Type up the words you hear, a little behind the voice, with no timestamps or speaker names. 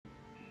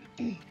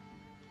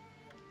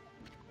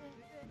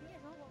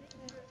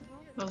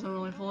Those are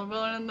only full of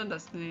villain and the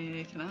destiny.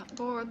 They cannot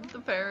board the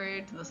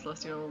ferry to the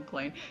celestial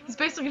plane. He's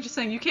basically just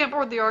saying, you can't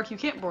board the ark, you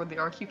can't board the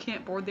ark, you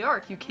can't board the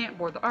ark, you can't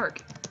board the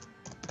ark.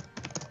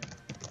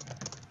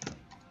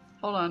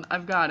 Hold on,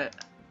 I've got it.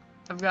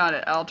 I've got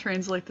it. I'll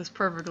translate this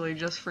perfectly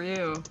just for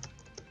you.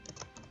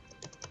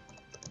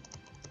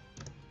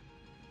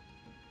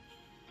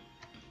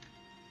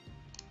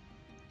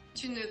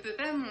 Tu ne peux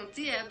pas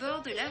monter à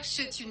bord de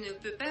l'arche, tu ne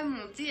peux pas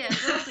monter à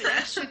bord de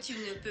l'arche, tu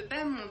ne peux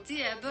pas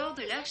monter à bord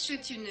de l'arche,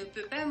 tu ne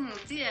peux pas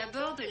monter à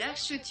bord de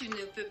l'arche, tu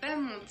ne peux pas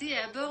monter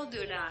à bord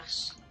de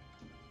l'arche.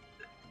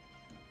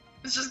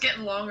 It's just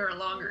getting longer and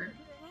longer.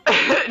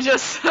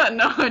 Just,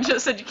 no, it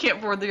just said you can't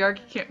board the ark,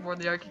 you can't board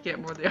the ark, you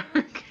can't board the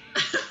ark.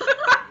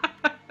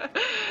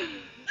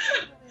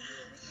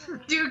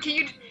 Dude, can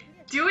you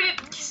do it?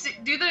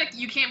 Do the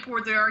you can't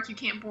board the ark, you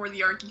can't board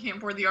the ark, you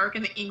can't board the ark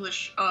in the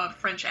English,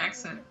 French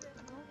accent.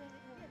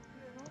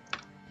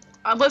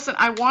 Listen,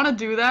 I want to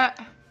do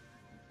that,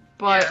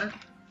 but Yeah.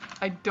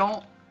 I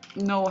don't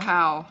know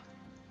how.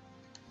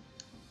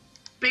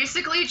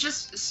 Basically,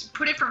 just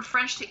put it from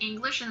French to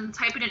English and then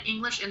type it in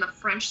English in the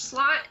French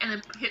slot and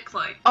then hit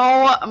play.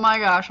 Oh my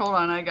gosh, hold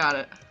on, I got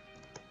it.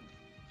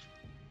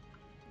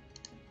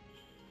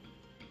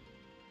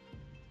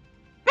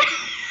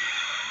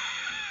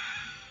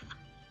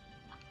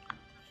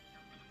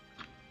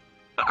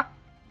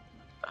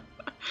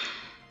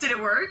 Did it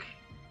work?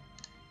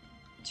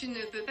 Tu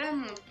ne peux pas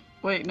monter.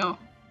 Wait, no.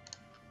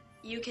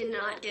 You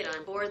cannot get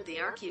on board the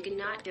ark, you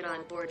cannot get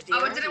on board the Oh,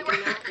 it ark, didn't you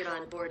work. cannot get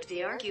on board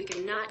the ark, you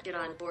cannot get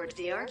on board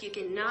the ark, you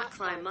cannot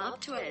climb up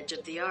to edge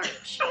of the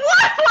arch.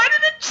 What? Why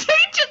did it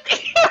change at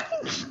the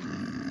end?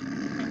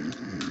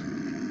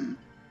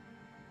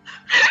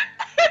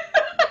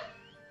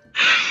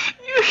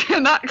 You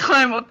cannot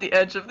climb up the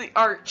edge of the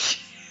arch.